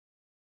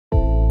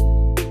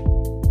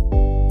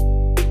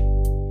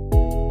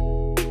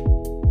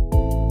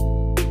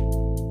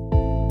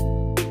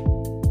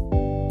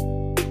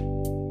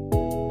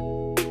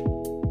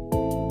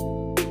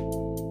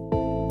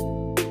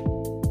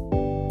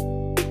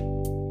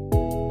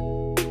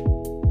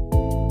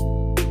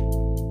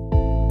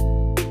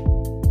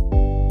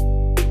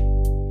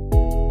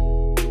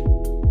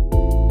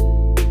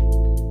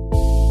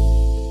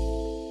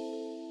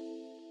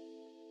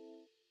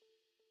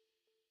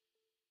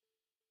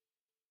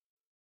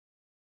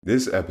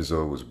This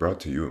episode was brought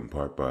to you in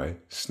part by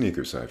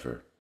Sneaker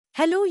Cypher.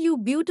 Hello, you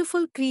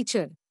beautiful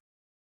creature.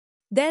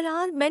 There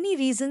are many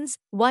reasons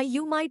why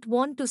you might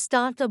want to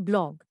start a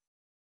blog.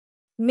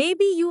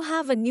 Maybe you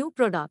have a new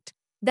product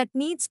that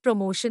needs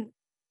promotion,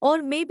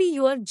 or maybe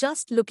you are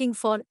just looking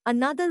for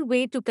another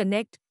way to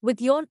connect with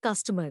your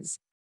customers.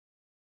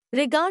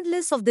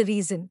 Regardless of the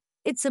reason,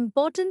 it's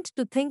important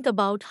to think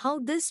about how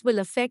this will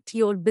affect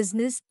your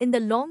business in the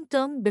long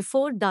term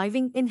before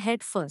diving in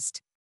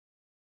headfirst.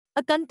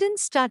 A content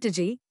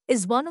strategy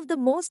is one of the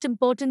most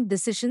important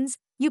decisions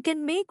you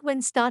can make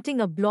when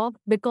starting a blog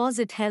because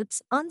it helps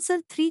answer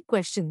three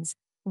questions.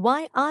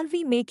 Why are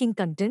we making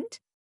content?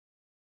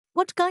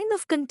 What kind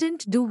of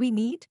content do we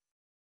need?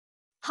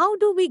 How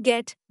do we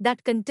get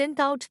that content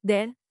out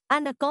there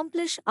and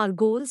accomplish our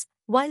goals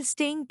while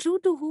staying true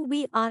to who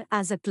we are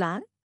as a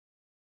clan?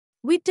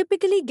 We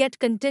typically get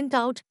content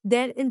out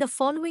there in the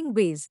following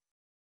ways.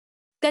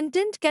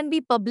 Content can be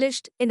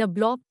published in a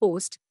blog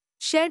post,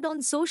 shared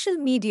on social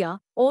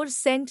media, or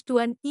sent to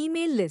an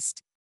email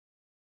list.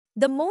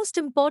 The most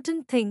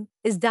important thing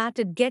is that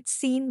it gets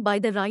seen by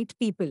the right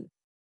people.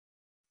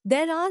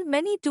 There are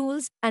many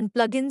tools and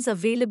plugins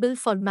available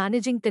for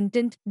managing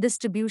content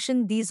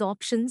distribution. These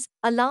options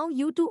allow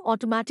you to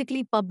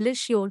automatically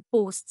publish your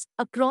posts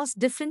across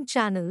different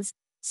channels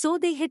so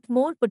they hit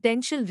more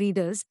potential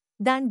readers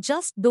than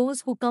just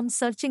those who come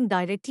searching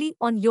directly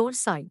on your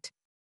site.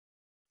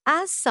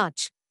 As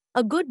such,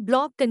 a good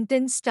blog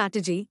content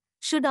strategy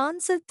should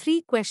answer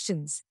three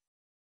questions.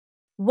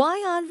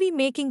 Why are we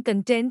making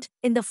content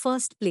in the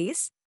first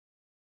place?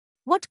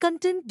 What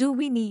content do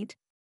we need?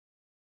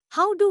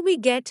 How do we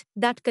get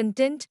that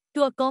content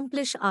to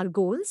accomplish our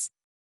goals?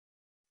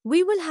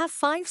 We will have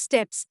 5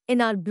 steps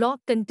in our blog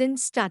content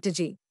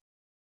strategy.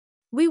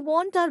 We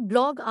want our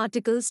blog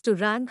articles to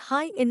rank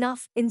high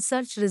enough in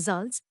search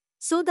results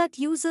so that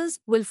users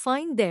will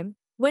find them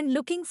when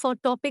looking for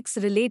topics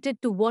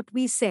related to what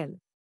we sell.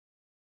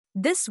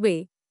 This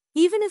way,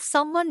 even if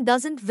someone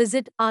doesn't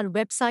visit our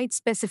website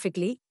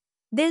specifically,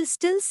 they'll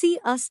still see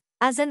us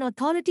as an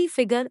authority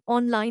figure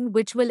online,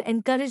 which will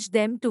encourage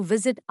them to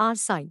visit our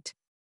site.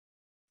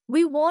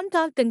 We want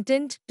our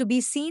content to be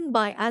seen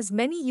by as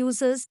many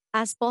users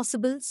as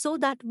possible so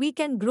that we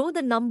can grow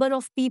the number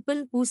of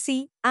people who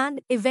see and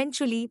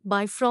eventually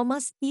buy from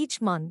us each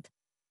month.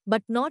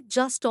 But not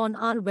just on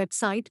our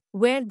website,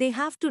 where they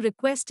have to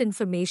request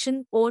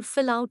information or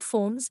fill out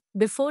forms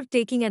before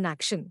taking an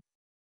action.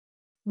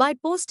 By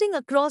posting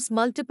across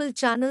multiple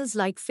channels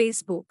like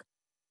Facebook,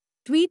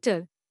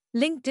 Twitter,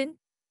 LinkedIn,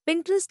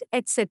 Pinterest,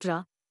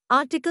 etc.,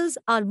 articles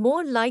are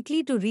more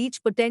likely to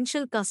reach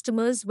potential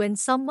customers when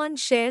someone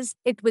shares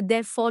it with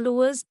their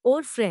followers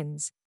or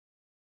friends.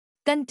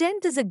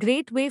 Content is a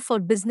great way for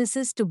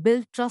businesses to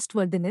build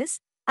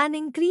trustworthiness and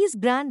increase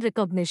brand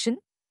recognition.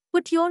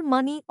 Put your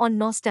money on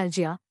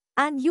nostalgia,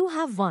 and you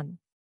have won.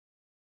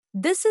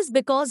 This is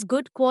because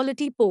good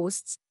quality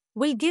posts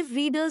will give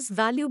readers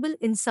valuable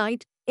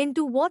insight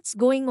into what's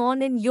going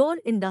on in your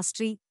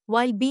industry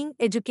while being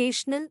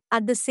educational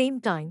at the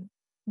same time.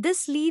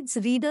 This leads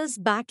readers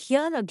back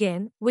here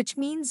again, which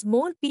means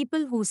more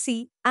people who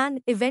see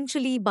and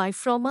eventually buy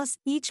from us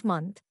each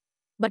month.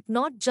 But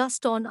not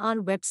just on our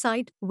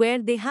website, where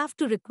they have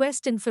to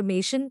request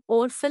information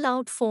or fill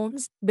out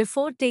forms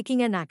before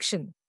taking an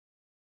action.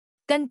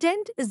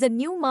 Content is the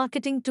new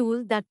marketing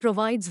tool that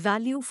provides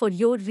value for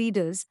your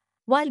readers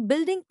while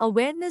building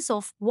awareness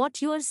of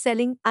what you are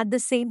selling at the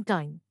same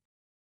time.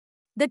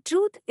 The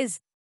truth is,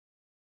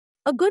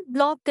 a good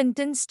blog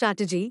content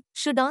strategy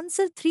should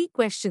answer three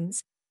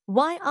questions.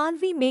 Why are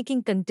we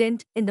making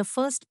content in the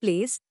first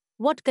place?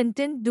 What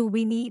content do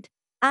we need?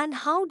 And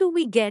how do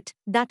we get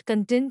that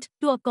content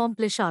to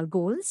accomplish our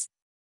goals?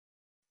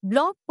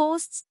 Blog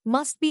posts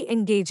must be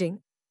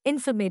engaging,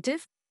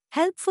 informative,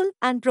 helpful,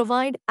 and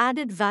provide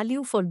added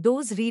value for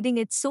those reading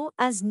it so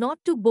as not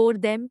to bore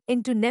them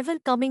into never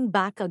coming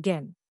back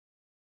again.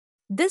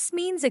 This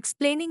means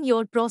explaining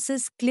your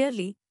process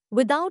clearly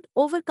without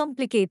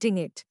overcomplicating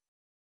it.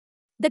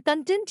 The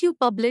content you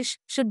publish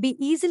should be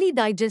easily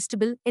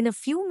digestible in a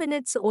few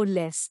minutes or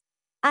less,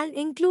 and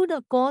include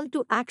a call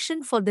to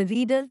action for the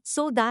reader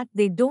so that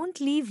they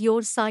don't leave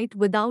your site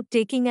without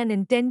taking an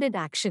intended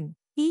action,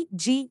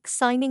 e.g.,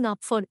 signing up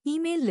for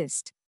email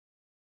list.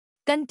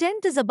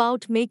 Content is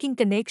about making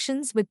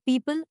connections with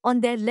people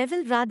on their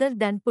level rather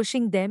than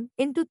pushing them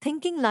into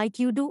thinking like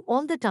you do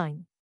all the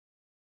time.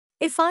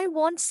 If I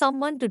want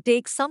someone to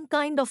take some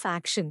kind of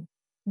action,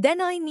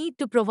 then I need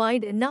to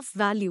provide enough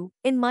value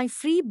in my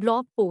free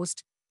blog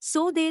post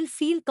so they'll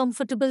feel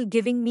comfortable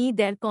giving me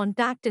their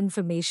contact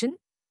information,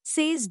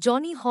 says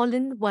Johnny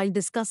Holland while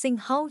discussing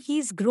how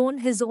he's grown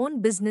his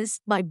own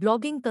business by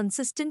blogging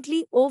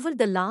consistently over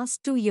the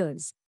last 2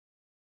 years.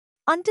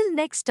 Until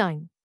next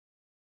time.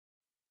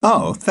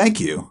 Oh, thank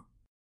you.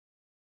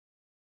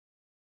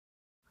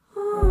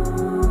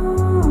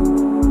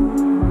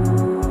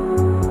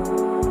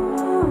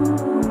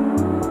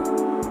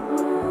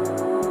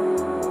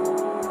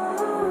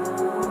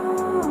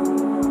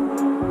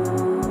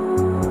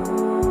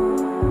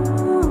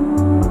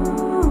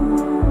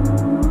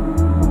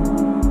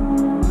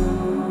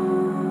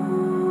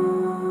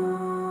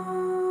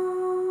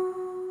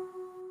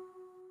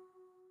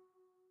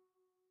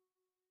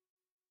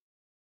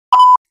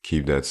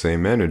 Keep that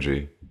same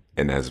energy,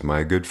 and as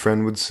my good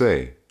friend would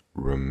say,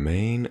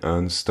 remain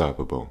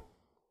unstoppable.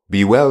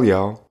 Be well,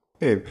 y'all.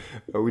 Hey,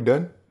 are we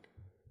done?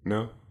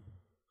 No?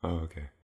 Oh, okay.